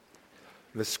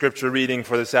The scripture reading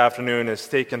for this afternoon is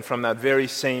taken from that very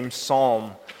same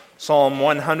psalm, Psalm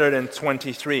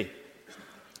 123.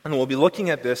 And we'll be looking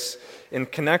at this in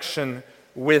connection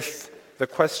with the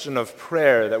question of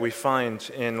prayer that we find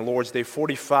in Lord's Day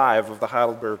 45 of the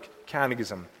Heidelberg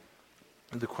Catechism.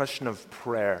 The question of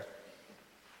prayer.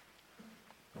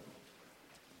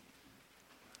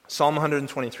 Psalm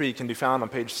 123 can be found on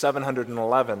page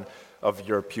 711 of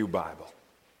your Pew Bible.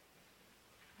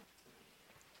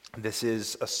 This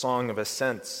is a song of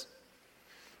ascents.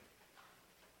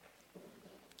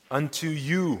 Unto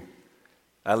you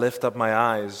I lift up my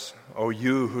eyes, O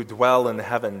you who dwell in the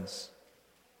heavens.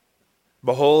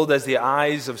 Behold, as the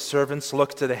eyes of servants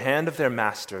look to the hand of their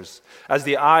masters, as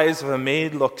the eyes of a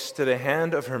maid looks to the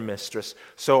hand of her mistress,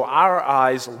 so our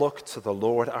eyes look to the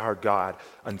Lord our God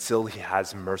until he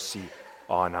has mercy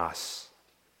on us.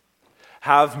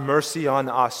 Have mercy on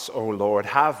us, O Lord,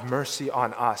 have mercy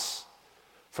on us,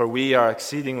 for we are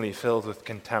exceedingly filled with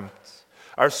contempt.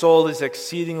 Our soul is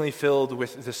exceedingly filled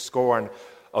with the scorn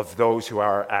of those who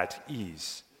are at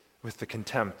ease, with the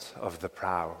contempt of the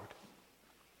proud.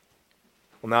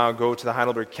 We'll now go to the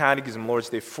Heidelberg Catechism, Lord's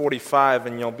Day 45,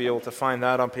 and you'll be able to find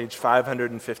that on page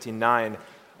 559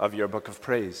 of your Book of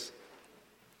Praise.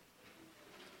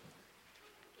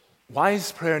 Why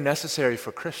is prayer necessary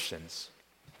for Christians?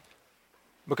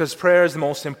 Because prayer is the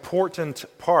most important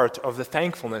part of the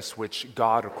thankfulness which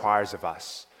God requires of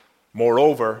us.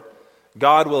 Moreover,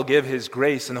 God will give his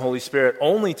grace and Holy Spirit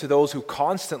only to those who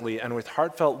constantly and with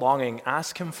heartfelt longing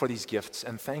ask him for these gifts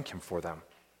and thank him for them.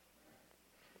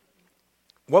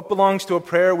 What belongs to a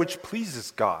prayer which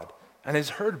pleases God and is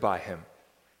heard by him?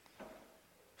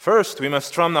 First, we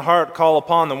must from the heart call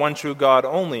upon the one true God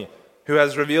only, who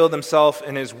has revealed himself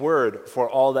in his word for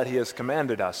all that he has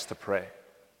commanded us to pray.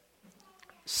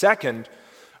 Second,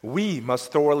 we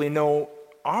must thoroughly know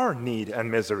our need and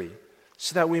misery,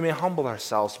 so that we may humble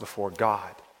ourselves before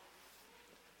God.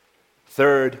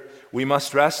 Third, we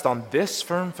must rest on this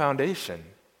firm foundation,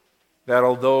 that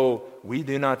although we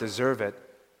do not deserve it,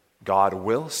 God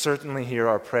will certainly hear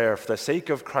our prayer for the sake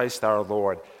of Christ our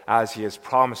Lord, as he has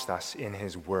promised us in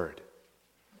his word.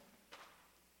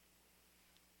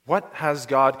 What has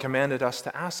God commanded us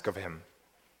to ask of him?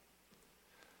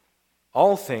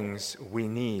 All things we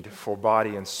need for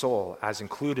body and soul, as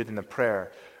included in the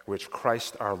prayer which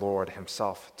Christ our Lord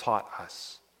himself taught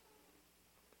us.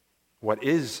 What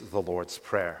is the Lord's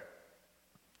Prayer?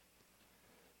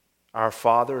 Our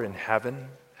Father in heaven,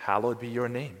 hallowed be your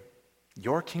name.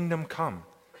 Your kingdom come,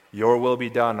 your will be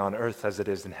done on earth as it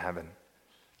is in heaven.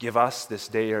 Give us this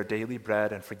day our daily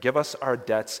bread, and forgive us our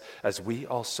debts as we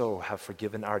also have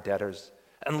forgiven our debtors.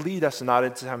 And lead us not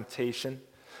into temptation,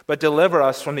 but deliver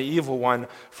us from the evil one.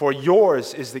 For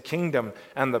yours is the kingdom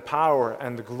and the power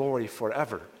and the glory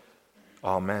forever.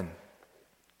 Amen.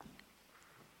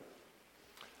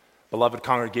 Beloved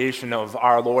congregation of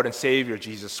our Lord and Savior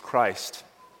Jesus Christ,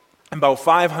 about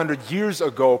 500 years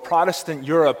ago, Protestant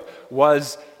Europe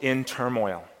was in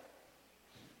turmoil.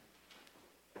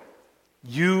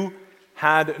 You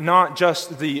had not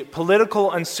just the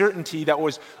political uncertainty that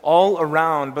was all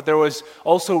around, but there was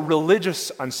also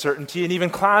religious uncertainty and even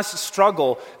class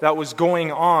struggle that was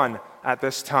going on at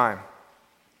this time.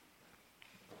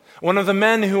 One of the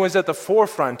men who was at the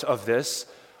forefront of this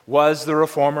was the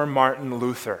reformer Martin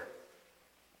Luther.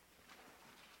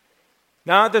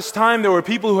 Now, at this time, there were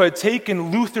people who had taken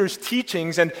Luther's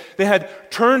teachings and they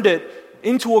had turned it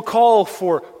into a call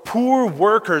for poor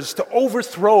workers to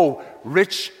overthrow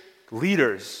rich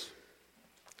leaders.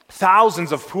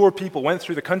 Thousands of poor people went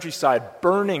through the countryside,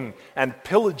 burning and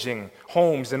pillaging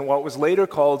homes in what was later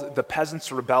called the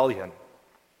Peasants' Rebellion.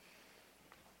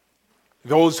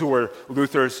 Those who were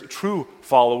Luther's true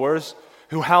followers,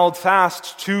 who held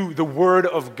fast to the Word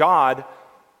of God,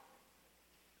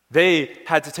 they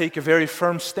had to take a very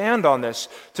firm stand on this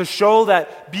to show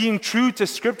that being true to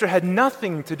Scripture had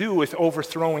nothing to do with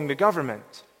overthrowing the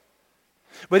government.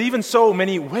 But even so,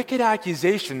 many wicked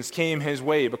accusations came his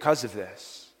way because of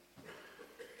this.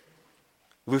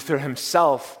 Luther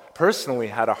himself personally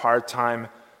had a hard time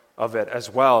of it as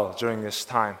well during this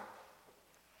time.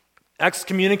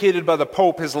 Excommunicated by the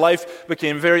Pope, his life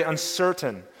became very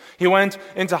uncertain. He went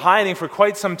into hiding for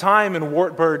quite some time in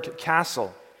Wartburg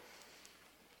Castle.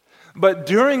 But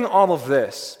during all of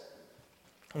this,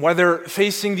 whether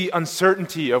facing the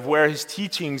uncertainty of where his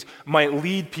teachings might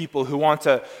lead people who want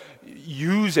to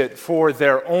use it for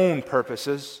their own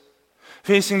purposes,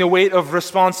 facing the weight of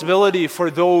responsibility for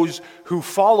those who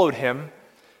followed him,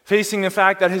 facing the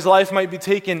fact that his life might be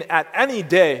taken at any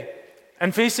day,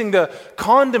 and facing the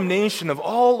condemnation of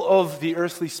all of the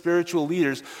earthly spiritual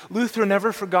leaders, Luther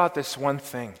never forgot this one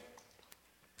thing.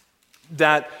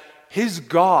 that his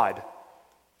God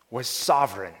was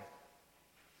sovereign.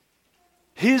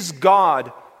 His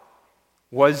God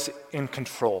was in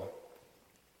control.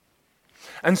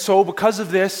 And so because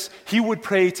of this, he would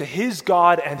pray to his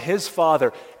God and his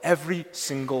Father every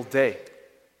single day.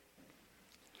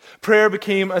 Prayer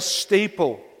became a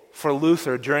staple for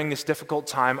Luther during this difficult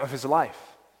time of his life.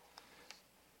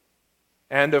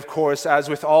 And of course, as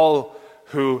with all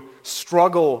who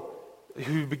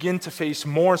begin to face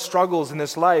more struggles in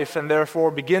this life and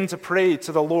therefore begin to pray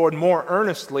to the Lord more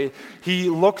earnestly, he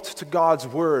looked to God's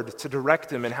word to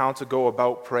direct him in how to go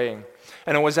about praying.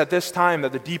 And it was at this time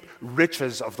that the deep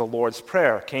riches of the Lord's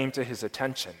Prayer came to his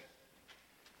attention.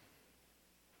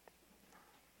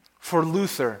 For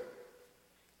Luther,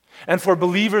 and for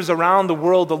believers around the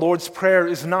world, the Lord's Prayer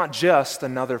is not just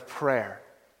another prayer.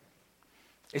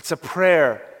 It's a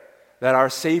prayer that our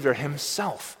Savior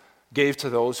himself gave to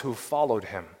those who followed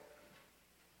him.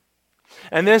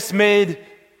 And this made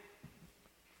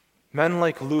men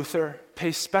like Luther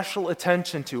pay special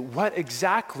attention to what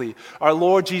exactly our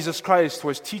Lord Jesus Christ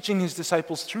was teaching his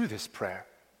disciples through this prayer.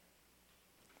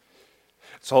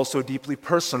 It's also deeply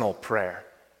personal prayer.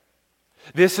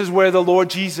 This is where the Lord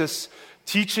Jesus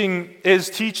is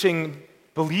teaching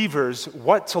believers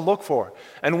what to look for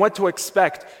and what to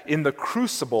expect in the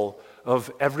crucible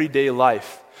of everyday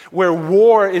life, where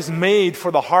war is made for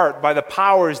the heart by the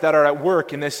powers that are at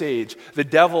work in this age, the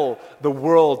devil, the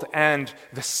world, and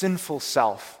the sinful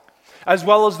self, as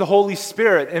well as the Holy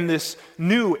Spirit in this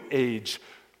new age,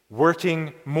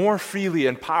 working more freely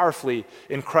and powerfully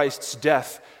in Christ's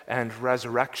death and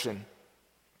resurrection.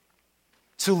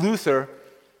 To Luther,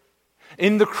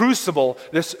 in the crucible,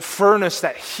 this furnace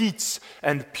that heats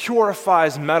and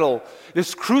purifies metal,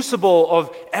 this crucible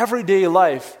of everyday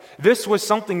life, this was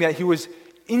something that he was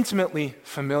intimately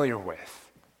familiar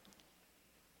with.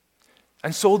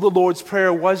 And so the Lord's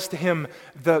Prayer was to him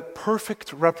the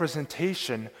perfect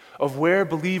representation of where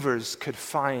believers could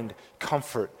find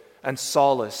comfort and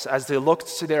solace as they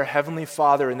looked to their Heavenly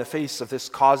Father in the face of this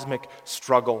cosmic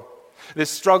struggle.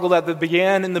 This struggle that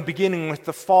began in the beginning with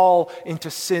the fall into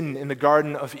sin in the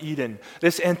Garden of Eden.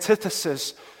 This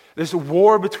antithesis, this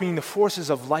war between the forces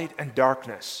of light and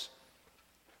darkness.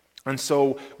 And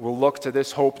so we'll look to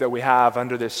this hope that we have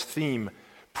under this theme,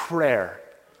 prayer.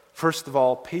 First of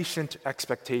all, patient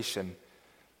expectation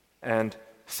and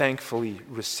thankfully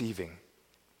receiving.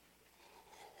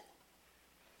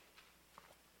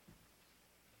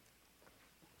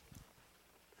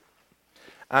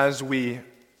 As we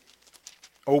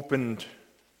opened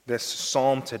this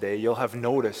psalm today, you'll have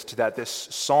noticed that this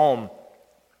psalm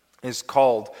is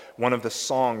called one of the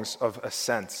songs of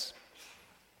ascents.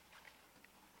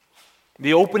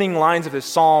 The opening lines of this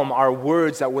psalm are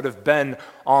words that would have been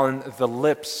on the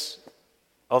lips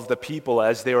of the people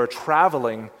as they were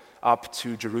traveling up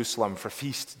to Jerusalem for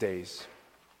feast days.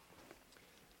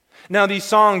 Now, these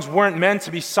songs weren't meant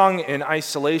to be sung in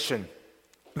isolation.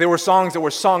 They were songs that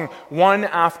were sung one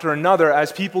after another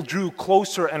as people drew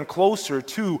closer and closer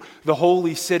to the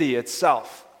holy city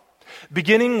itself.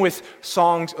 Beginning with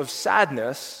songs of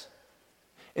sadness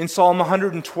in Psalm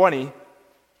 120,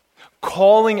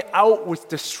 calling out with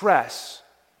distress.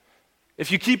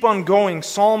 If you keep on going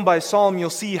psalm by psalm, you'll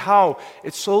see how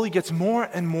it slowly gets more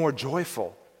and more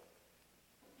joyful.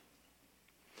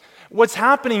 What's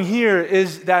happening here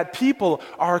is that people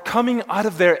are coming out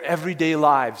of their everyday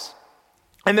lives.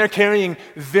 And they're carrying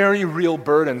very real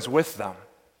burdens with them.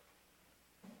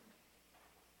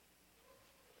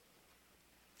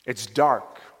 It's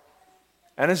dark,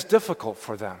 and it's difficult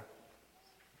for them.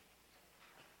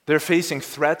 They're facing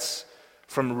threats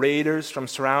from raiders from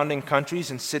surrounding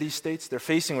countries and city-states. They're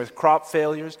facing with crop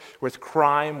failures, with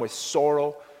crime, with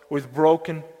sorrow, with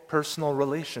broken personal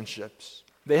relationships.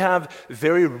 They have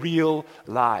very real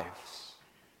lives.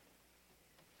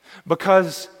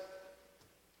 Because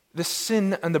the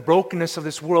sin and the brokenness of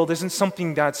this world isn't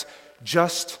something that's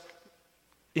just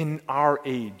in our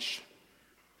age.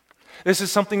 This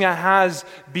is something that has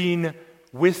been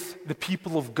with the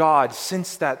people of God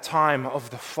since that time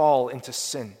of the fall into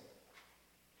sin.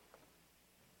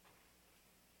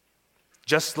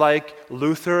 Just like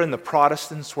Luther and the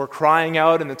Protestants were crying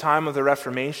out in the time of the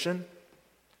Reformation,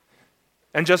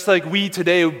 and just like we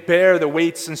today bear the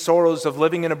weights and sorrows of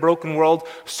living in a broken world,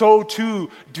 so too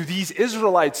do these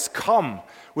Israelites come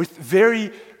with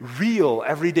very real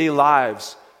everyday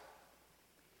lives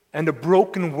and a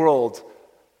broken world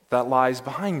that lies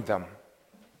behind them.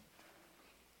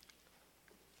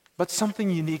 But something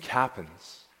unique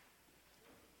happens.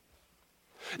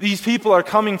 These people are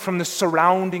coming from the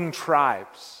surrounding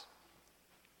tribes,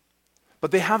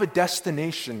 but they have a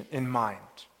destination in mind.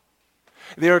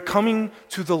 They are coming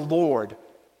to the Lord,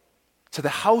 to the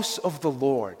house of the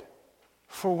Lord,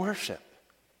 for worship.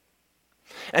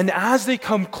 And as they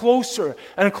come closer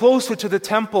and closer to the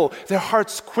temple, their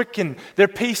hearts quicken, their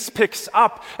pace picks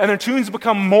up, and their tunes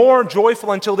become more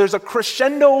joyful until there's a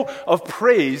crescendo of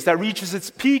praise that reaches its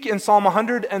peak in Psalm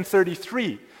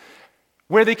 133,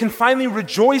 where they can finally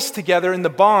rejoice together in the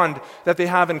bond that they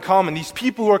have in common. These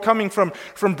people who are coming from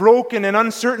broken and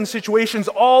uncertain situations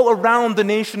all around the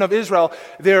nation of Israel,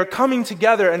 they're coming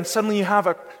together, and suddenly you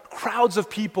have crowds of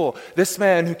people. This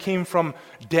man who came from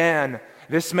Dan,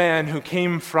 this man who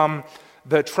came from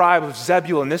the tribe of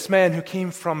Zebulun, this man who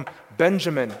came from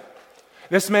Benjamin,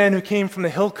 this man who came from the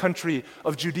hill country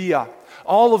of Judea,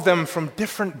 all of them from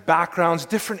different backgrounds,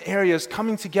 different areas,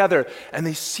 coming together, and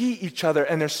they see each other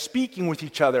and they're speaking with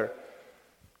each other.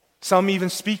 Some even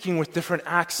speaking with different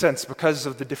accents because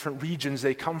of the different regions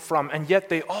they come from, and yet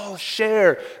they all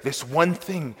share this one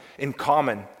thing in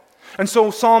common. And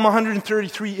so Psalm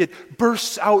 133, it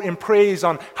bursts out in praise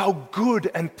on how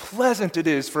good and pleasant it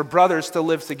is for brothers to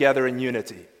live together in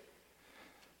unity.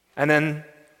 And then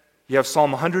you have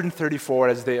Psalm 134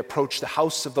 as they approach the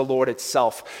house of the Lord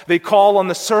itself. They call on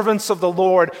the servants of the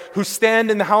Lord who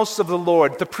stand in the house of the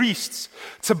Lord, the priests,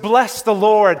 to bless the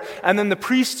Lord. And then the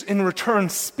priests in return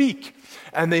speak,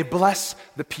 and they bless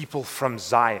the people from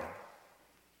Zion.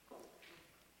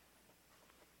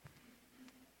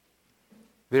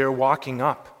 They are walking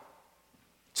up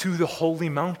to the holy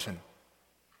mountain.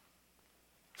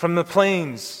 From the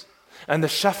plains and the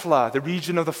Shephelah, the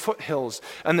region of the foothills,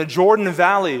 and the Jordan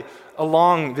Valley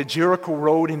along the Jericho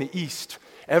road in the east,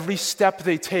 every step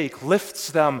they take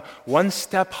lifts them one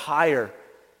step higher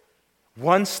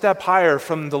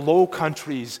from the low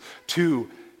countries to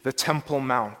the Temple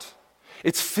Mount.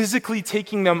 It's physically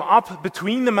taking them up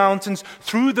between the mountains,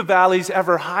 through the valleys,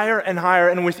 ever higher and higher.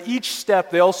 And with each step,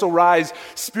 they also rise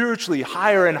spiritually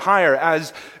higher and higher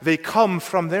as they come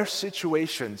from their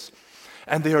situations.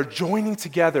 And they are joining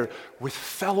together with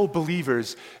fellow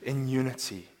believers in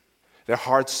unity. Their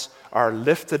hearts are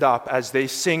lifted up as they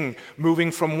sing,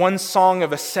 moving from one song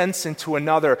of ascents into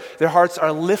another. Their hearts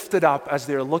are lifted up as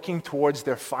they are looking towards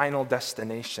their final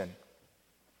destination.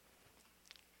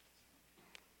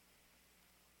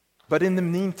 But in the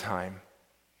meantime,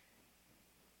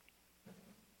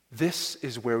 this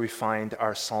is where we find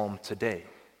our psalm today.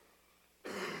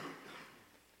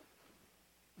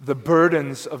 The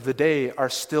burdens of the day are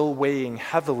still weighing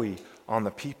heavily on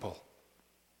the people.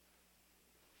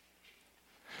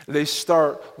 They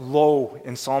start low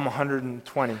in Psalm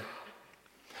 120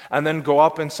 and then go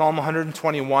up in Psalm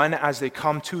 121 as they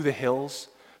come to the hills,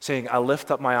 saying, I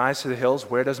lift up my eyes to the hills.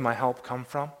 Where does my help come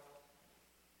from?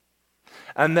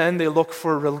 And then they look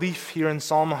for relief here in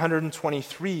Psalm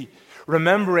 123,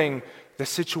 remembering the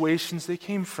situations they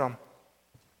came from.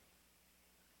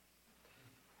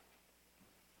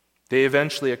 They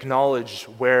eventually acknowledge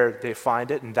where they find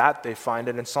it and that they find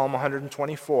it in Psalm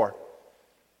 124.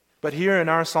 But here in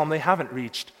our psalm, they haven't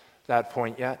reached that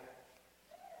point yet.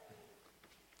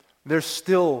 They're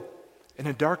still in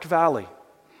a dark valley.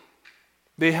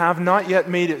 They have not yet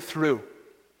made it through.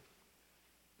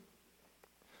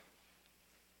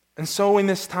 And so in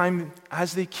this time,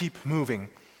 as they keep moving,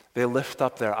 they lift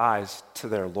up their eyes to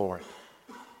their Lord.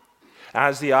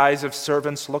 As the eyes of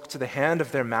servants look to the hand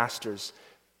of their masters,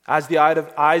 as the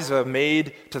eyes of a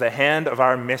maid to the hand of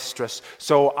our mistress,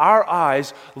 so our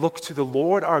eyes look to the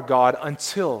Lord our God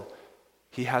until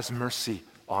He has mercy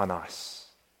on us.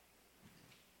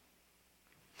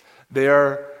 They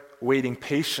are waiting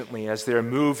patiently as they're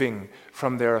moving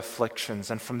from their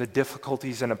afflictions and from the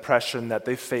difficulties and oppression that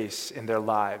they face in their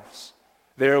lives.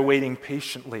 They're waiting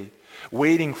patiently,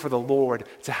 waiting for the Lord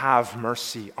to have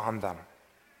mercy on them.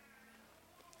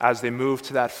 As they move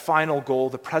to that final goal,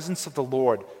 the presence of the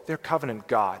Lord, their covenant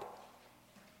God.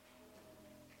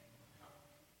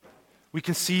 We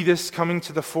can see this coming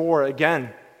to the fore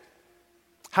again.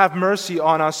 Have mercy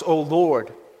on us, O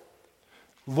Lord.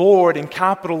 Lord in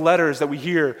capital letters that we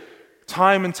hear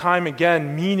time and time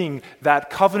again, meaning that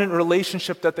covenant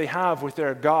relationship that they have with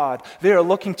their God. They are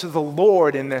looking to the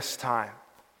Lord in this time,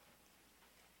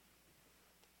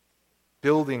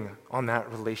 building on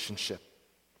that relationship.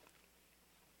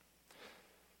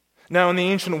 Now, in the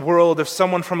ancient world, if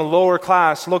someone from a lower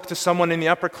class looked to someone in the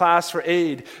upper class for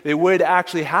aid, they would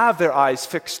actually have their eyes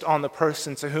fixed on the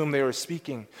person to whom they were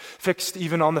speaking, fixed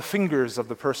even on the fingers of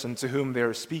the person to whom they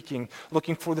were speaking,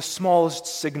 looking for the smallest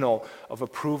signal of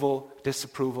approval,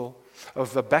 disapproval,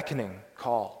 of a beckoning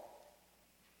call.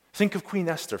 Think of Queen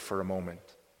Esther for a moment.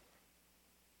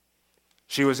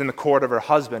 She was in the court of her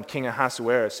husband, King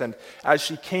Ahasuerus, and as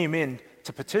she came in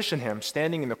to petition him,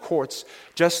 standing in the courts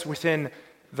just within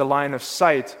the line of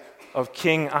sight of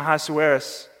King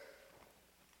Ahasuerus.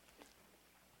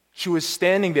 She was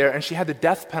standing there and she had the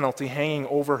death penalty hanging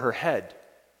over her head.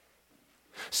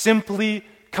 Simply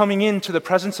coming into the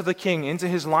presence of the king, into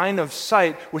his line of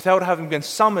sight without having been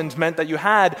summoned, meant that you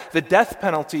had the death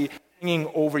penalty hanging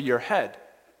over your head.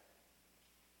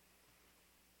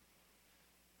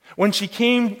 When she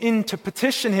came in to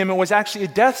petition him, it was actually a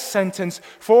death sentence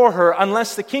for her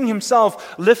unless the king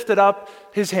himself lifted up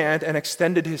his hand and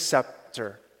extended his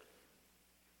scepter.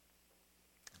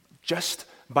 Just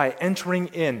by entering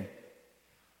in,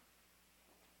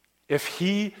 if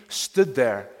he stood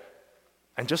there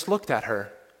and just looked at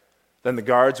her, then the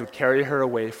guards would carry her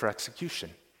away for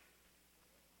execution.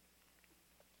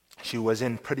 She was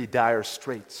in pretty dire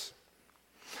straits.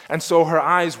 And so her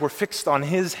eyes were fixed on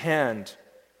his hand,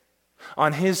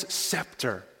 on his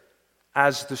scepter,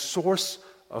 as the source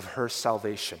of her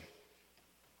salvation.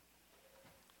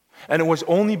 And it was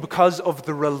only because of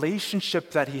the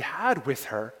relationship that he had with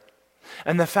her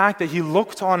and the fact that he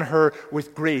looked on her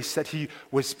with grace that he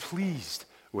was pleased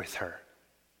with her.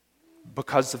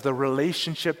 Because of the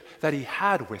relationship that he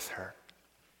had with her,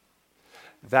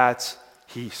 that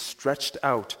he stretched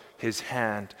out his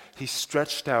hand, he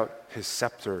stretched out his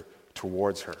scepter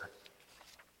towards her.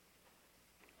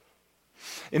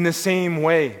 In the same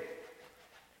way,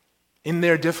 in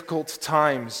their difficult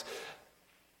times,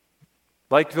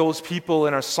 like those people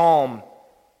in our psalm,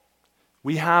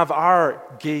 we have our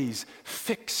gaze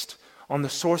fixed on the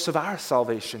source of our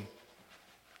salvation.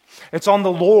 It's on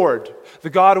the Lord, the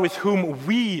God with whom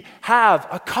we have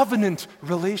a covenant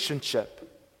relationship.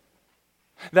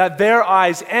 That their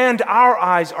eyes and our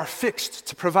eyes are fixed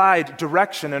to provide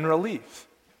direction and relief.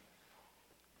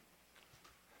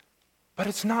 But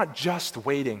it's not just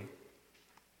waiting.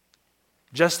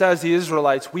 Just as the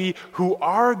Israelites, we who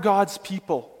are God's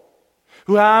people,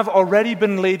 who have already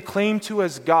been laid claim to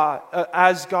as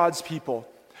God's people,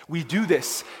 we do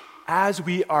this as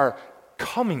we are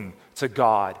coming to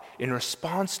God in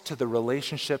response to the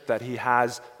relationship that he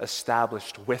has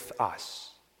established with us.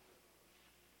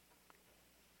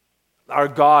 Our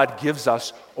God gives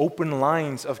us open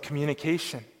lines of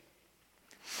communication.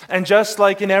 And just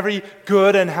like in every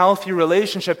good and healthy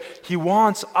relationship, he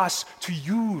wants us to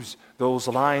use those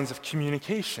lines of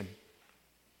communication.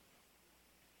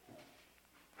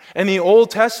 In the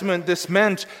Old Testament, this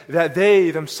meant that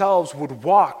they themselves would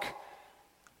walk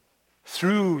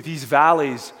through these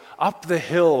valleys up the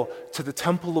hill to the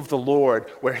temple of the Lord,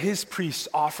 where his priests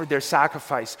offered their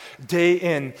sacrifice day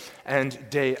in and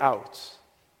day out.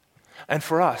 And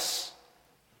for us,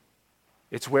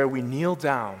 it's where we kneel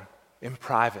down in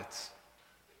private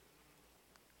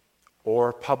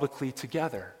or publicly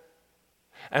together,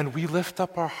 and we lift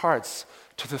up our hearts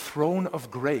to the throne of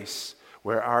grace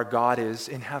where our God is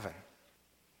in heaven.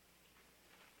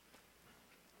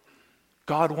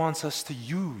 God wants us to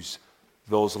use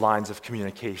those lines of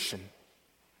communication.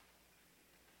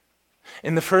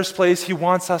 In the first place, he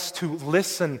wants us to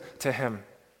listen to him.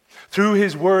 Through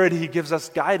his word, he gives us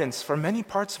guidance for many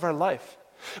parts of our life.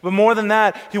 But more than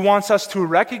that, he wants us to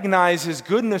recognize his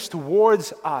goodness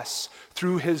towards us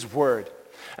through his word,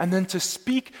 and then to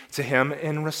speak to him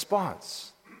in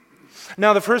response.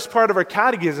 Now, the first part of our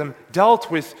catechism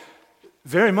dealt with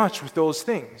very much with those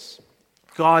things.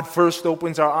 God first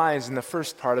opens our eyes in the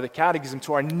first part of the catechism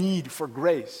to our need for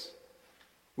grace.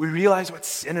 We realize what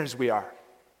sinners we are.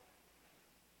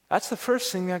 That's the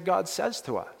first thing that God says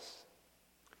to us.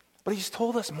 But he's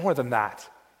told us more than that.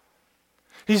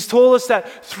 He's told us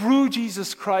that through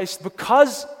Jesus Christ,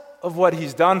 because of what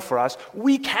he's done for us,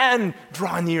 we can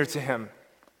draw near to him.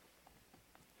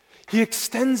 He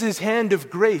extends his hand of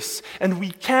grace, and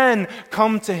we can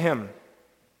come to him.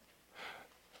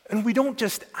 And we don't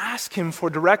just ask him for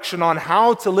direction on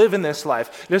how to live in this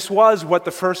life. This was what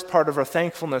the first part of our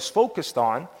thankfulness focused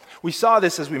on. We saw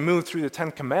this as we moved through the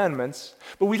 10 Commandments,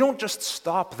 but we don't just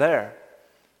stop there.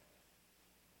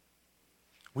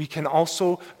 We can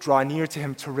also draw near to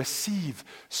him to receive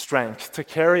strength, to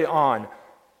carry on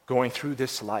going through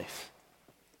this life.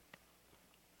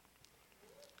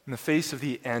 In the face of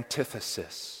the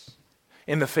antithesis,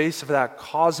 in the face of that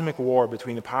cosmic war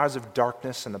between the powers of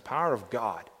darkness and the power of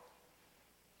God,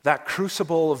 that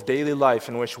crucible of daily life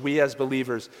in which we as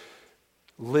believers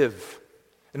live,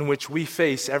 in which we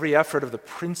face every effort of the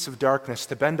prince of darkness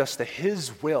to bend us to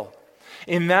his will,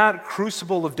 in that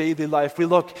crucible of daily life, we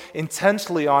look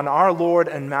intensely on our Lord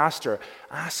and Master,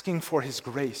 asking for his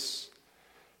grace,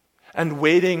 and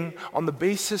waiting on the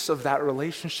basis of that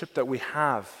relationship that we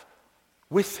have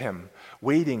with him,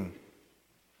 waiting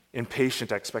in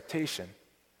patient expectation.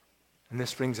 And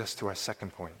this brings us to our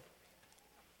second point.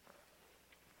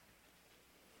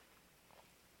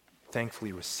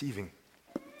 Thankfully receiving.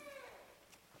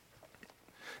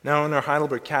 Now, in our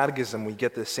Heidelberg Catechism, we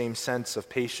get the same sense of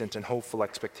patient and hopeful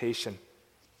expectation.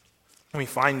 And we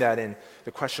find that in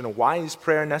the question of why is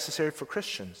prayer necessary for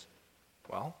Christians?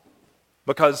 Well,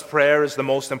 because prayer is the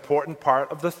most important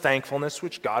part of the thankfulness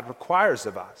which God requires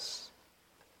of us.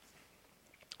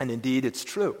 And indeed, it's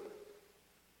true.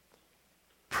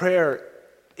 Prayer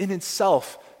in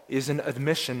itself is an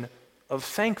admission of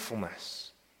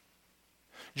thankfulness.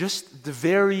 Just the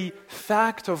very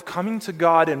fact of coming to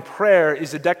God in prayer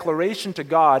is a declaration to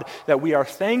God that we are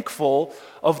thankful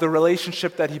of the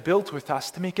relationship that He built with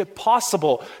us to make it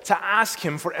possible to ask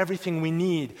Him for everything we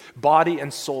need, body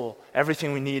and soul,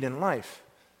 everything we need in life.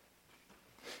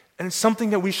 And it's something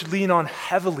that we should lean on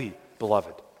heavily,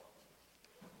 beloved.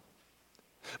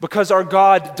 Because our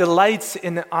God delights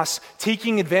in us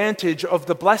taking advantage of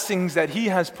the blessings that He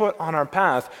has put on our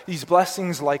path, these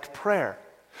blessings like prayer.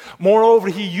 Moreover,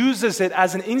 He uses it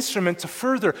as an instrument to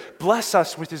further bless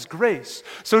us with His grace.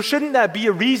 So shouldn't that be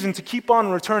a reason to keep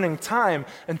on returning time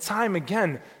and time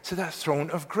again to that throne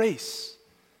of grace?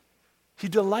 He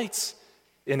delights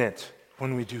in it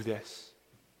when we do this.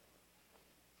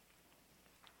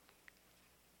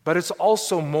 But it's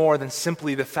also more than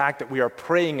simply the fact that we are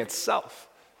praying itself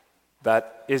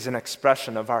that is an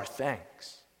expression of our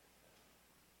thanks.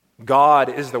 God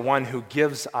is the one who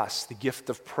gives us the gift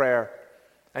of prayer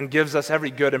and gives us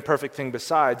every good and perfect thing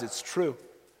besides, it's true.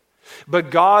 But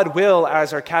God will,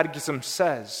 as our catechism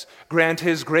says, grant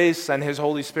His grace and His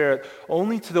Holy Spirit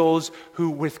only to those who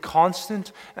with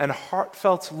constant and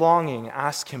heartfelt longing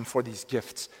ask Him for these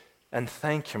gifts and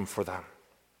thank Him for them.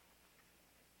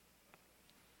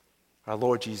 Our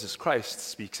Lord Jesus Christ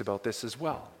speaks about this as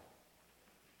well.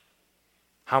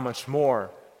 How much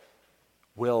more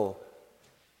will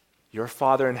your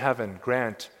Father in heaven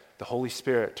grant the Holy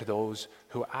Spirit to those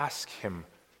who ask Him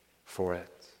for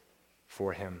it,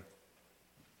 for Him?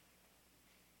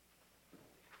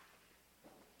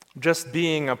 Just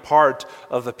being a part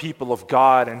of the people of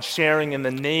God and sharing in the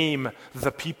name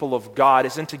the people of God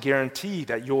isn't a guarantee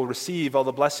that you'll receive all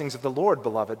the blessings of the Lord,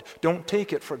 beloved. Don't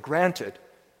take it for granted,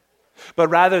 but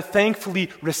rather thankfully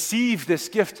receive this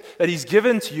gift that He's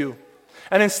given to you.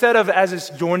 And instead of, as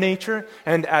is your nature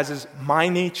and as is my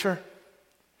nature,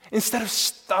 instead of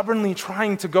stubbornly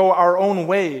trying to go our own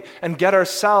way and get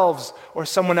ourselves or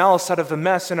someone else out of the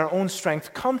mess in our own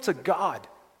strength, come to God.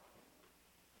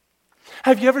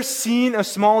 Have you ever seen a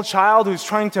small child who's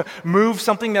trying to move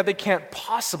something that they can't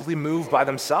possibly move by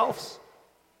themselves?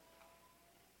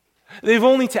 They've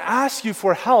only to ask you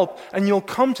for help and you'll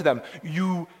come to them.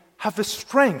 You have the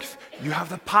strength, you have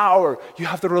the power, you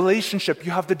have the relationship,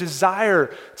 you have the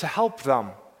desire to help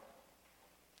them.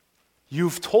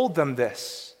 You've told them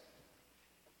this,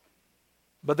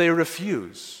 but they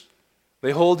refuse. They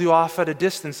hold you off at a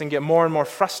distance and get more and more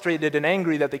frustrated and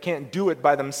angry that they can't do it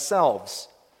by themselves.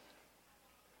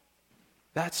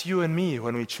 That's you and me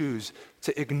when we choose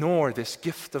to ignore this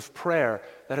gift of prayer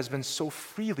that has been so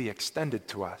freely extended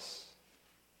to us.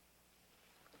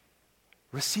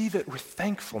 Receive it with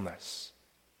thankfulness.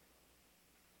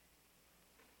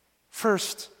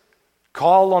 First,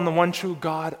 call on the one true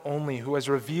God only, who has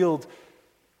revealed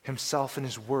Himself in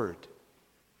His Word.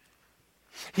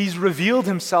 He's revealed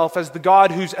Himself as the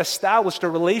God who's established a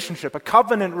relationship, a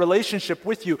covenant relationship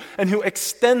with you, and who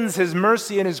extends His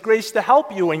mercy and His grace to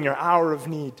help you in your hour of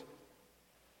need.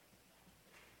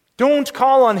 Don't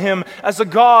call on Him as a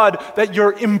God that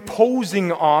you're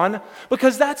imposing on,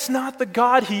 because that's not the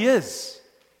God He is.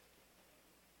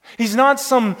 He's not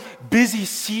some busy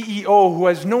CEO who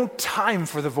has no time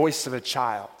for the voice of a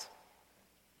child.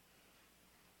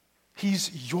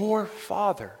 He's your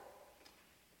Father.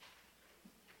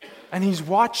 And He's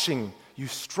watching you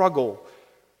struggle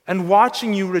and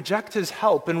watching you reject His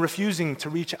help and refusing to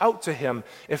reach out to Him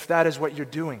if that is what you're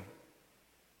doing.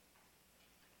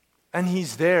 And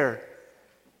He's there,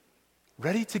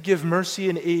 ready to give mercy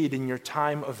and aid in your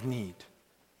time of need.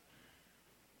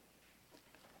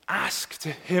 Ask to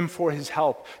Him for His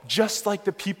help, just like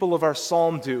the people of our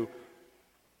psalm do.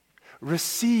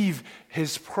 Receive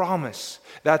His promise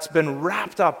that's been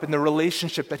wrapped up in the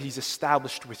relationship that He's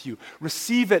established with you.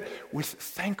 Receive it with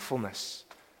thankfulness,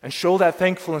 and show that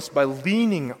thankfulness by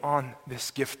leaning on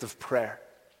this gift of prayer.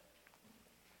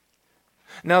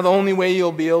 Now, the only way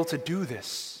you'll be able to do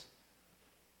this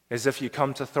is if you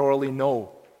come to thoroughly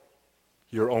know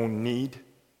your own need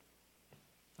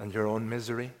and your own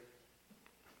misery.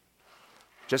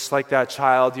 Just like that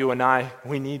child, you and I,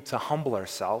 we need to humble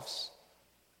ourselves.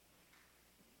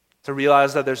 to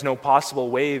realize that there's no possible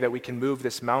way that we can move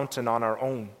this mountain on our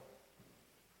own.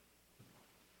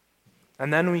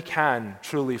 And then we can,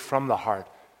 truly from the heart,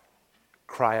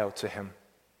 cry out to him.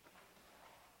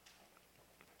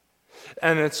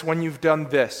 And it's when you've done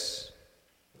this,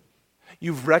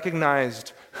 you've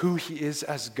recognized who he is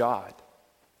as God.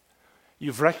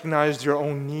 You've recognized your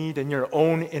own need and your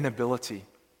own inability.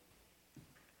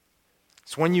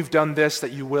 It's when you've done this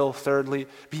that you will, thirdly,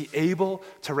 be able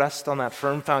to rest on that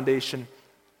firm foundation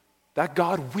that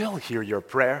God will hear your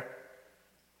prayer.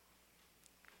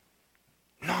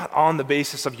 Not on the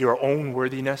basis of your own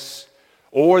worthiness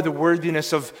or the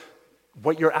worthiness of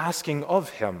what you're asking of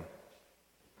him,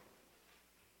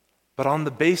 but on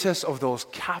the basis of those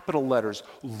capital letters,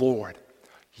 Lord,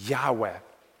 Yahweh,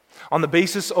 on the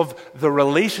basis of the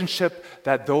relationship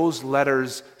that those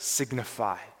letters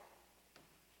signify.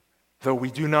 Though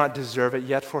we do not deserve it,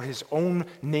 yet for his own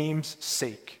name's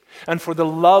sake, and for the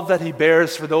love that he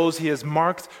bears for those he has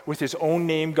marked with his own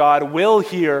name, God will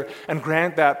hear and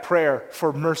grant that prayer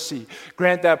for mercy,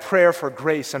 grant that prayer for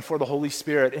grace and for the Holy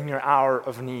Spirit in your hour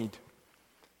of need.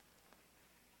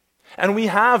 And we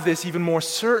have this even more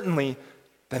certainly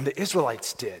than the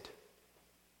Israelites did.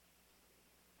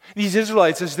 These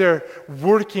Israelites, as they're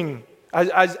working,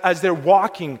 as they're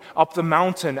walking up the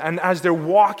mountain and as they're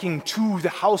walking to the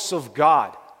house of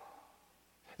God,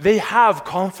 they have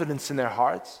confidence in their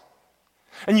hearts.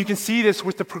 And you can see this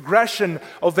with the progression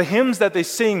of the hymns that they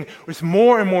sing with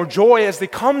more and more joy as they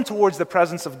come towards the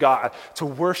presence of God to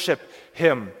worship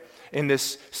him in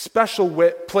this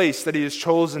special place that he has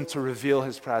chosen to reveal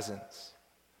his presence.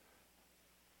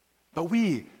 But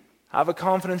we have a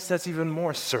confidence that's even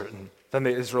more certain than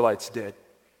the Israelites did.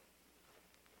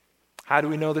 How do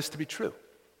we know this to be true?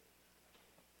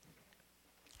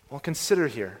 Well, consider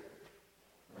here.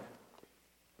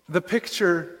 The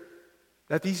picture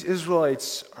that these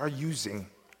Israelites are using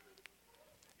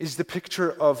is the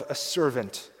picture of a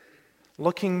servant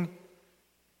looking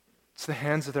to the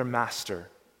hands of their master,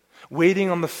 waiting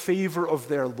on the favor of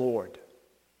their Lord.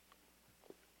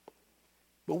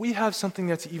 But we have something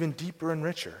that's even deeper and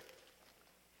richer.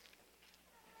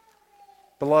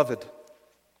 Beloved,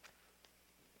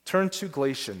 turn to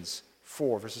Galatians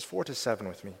 4, verses 4 to 7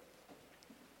 with me.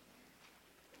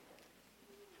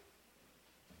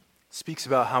 It speaks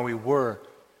about how we were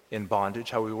in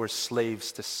bondage, how we were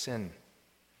slaves to sin.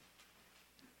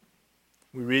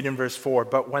 We read in verse 4,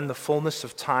 "But when the fullness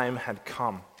of time had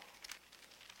come,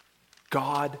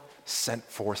 God sent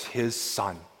forth his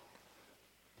Son,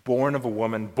 born of a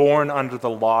woman, born under the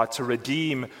law, to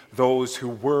redeem those who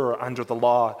were under the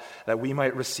law, that we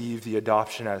might receive the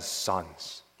adoption as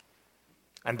sons.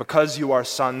 And because you are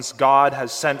sons, God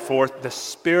has sent forth the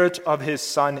Spirit of his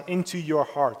Son into your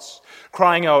hearts,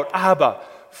 crying out, 'Abba,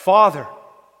 Father.'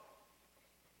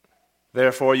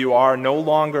 Therefore you are no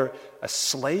longer a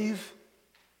slave,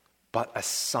 but a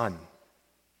son.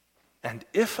 And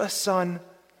if a son,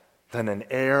 then an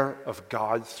heir of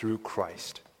God through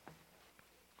Christ."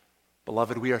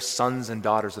 Beloved, we are sons and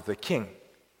daughters of the King.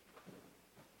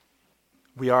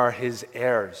 We are his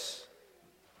heirs.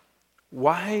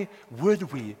 Why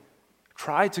would we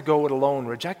try to go it alone,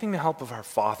 rejecting the help of our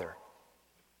Father?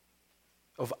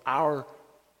 Of our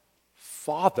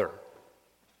Father.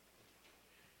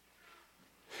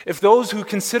 If those who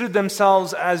considered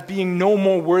themselves as being no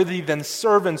more worthy than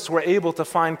servants were able to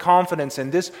find confidence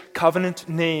in this covenant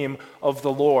name of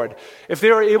the Lord, if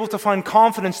they were able to find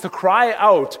confidence to cry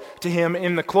out to him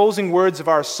in the closing words of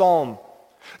our psalm,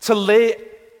 to lay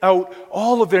out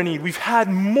all of their need, we've had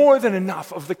more than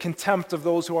enough of the contempt of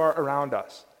those who are around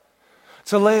us,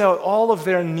 to lay out all of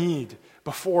their need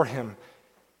before him,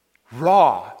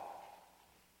 raw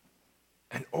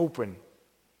and open.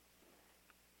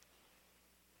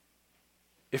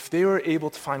 If they were able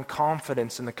to find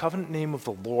confidence in the covenant name of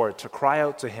the Lord to cry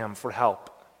out to him for help,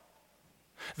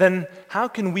 then how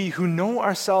can we who know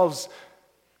ourselves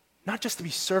not just to be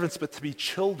servants but to be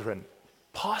children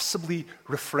possibly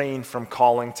refrain from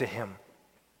calling to him?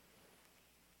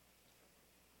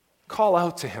 Call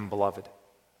out to him, beloved.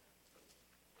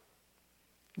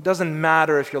 It doesn't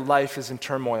matter if your life is in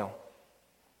turmoil.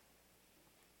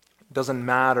 It doesn't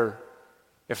matter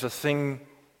if the thing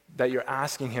that you're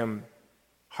asking him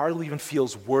hardly even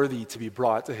feels worthy to be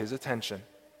brought to his attention.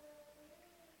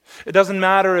 It doesn't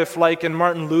matter if, like in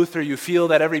Martin Luther, you feel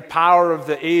that every power of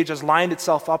the age has lined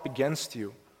itself up against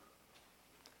you.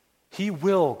 He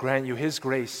will grant you his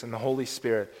grace and the Holy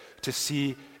Spirit to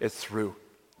see it through.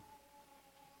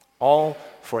 All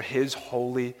for his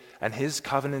holy and his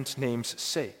covenant name's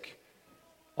sake.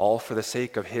 All for the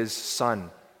sake of his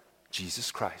Son,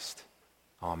 Jesus Christ.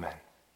 Amen.